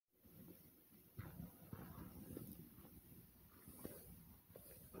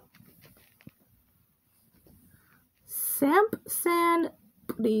Sampson,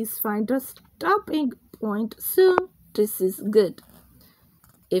 please find a stopping point soon. This is good.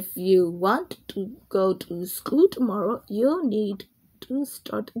 If you want to go to school tomorrow, you need to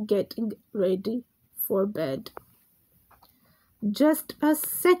start getting ready for bed. Just a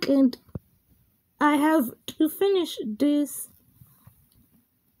second. I have to finish this.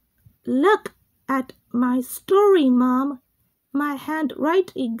 Look at my story, Mom. My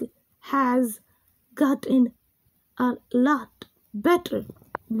handwriting has gotten a lot better.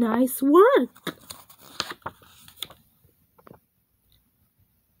 Nice work.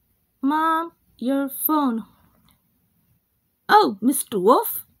 Mom, your phone. Oh, Mr.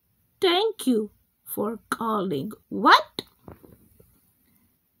 Wolf, thank you for calling. What?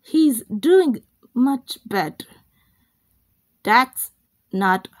 He's doing much better. That's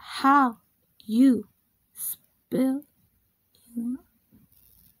not how you spell.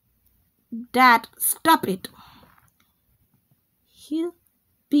 Dad, stop it. He'll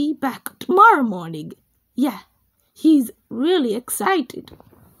be back tomorrow morning. Yeah, he's really excited.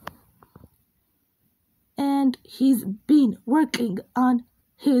 And he's been working on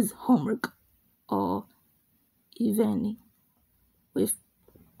his homework all evening with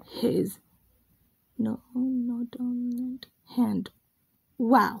his dominant hand.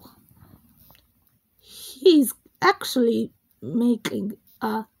 Wow. He's actually making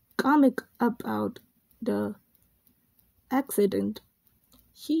a comic about the accident.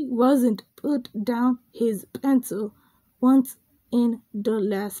 He wasn't put down his pencil once in the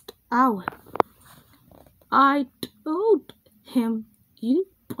last hour. I told him you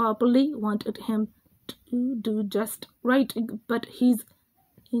probably wanted him to do just writing, but he's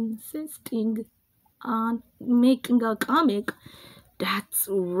insisting on making a comic. That's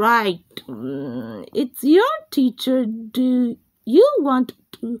right. It's your teacher. Do you want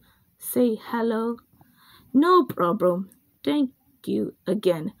to say hello? No problem. Thank you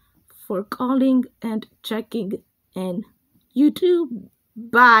again for calling and checking in. You too.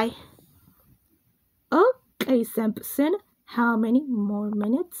 Bye. Okay, Sampson, how many more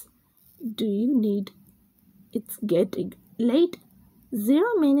minutes do you need? It's getting late. 0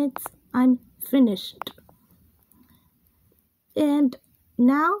 minutes. I'm finished. And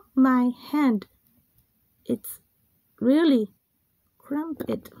now my hand, it's really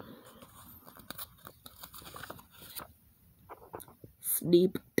cramped.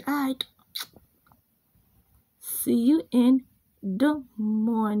 Sleep tight. See you in the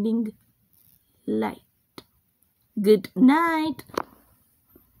morning light. Good night.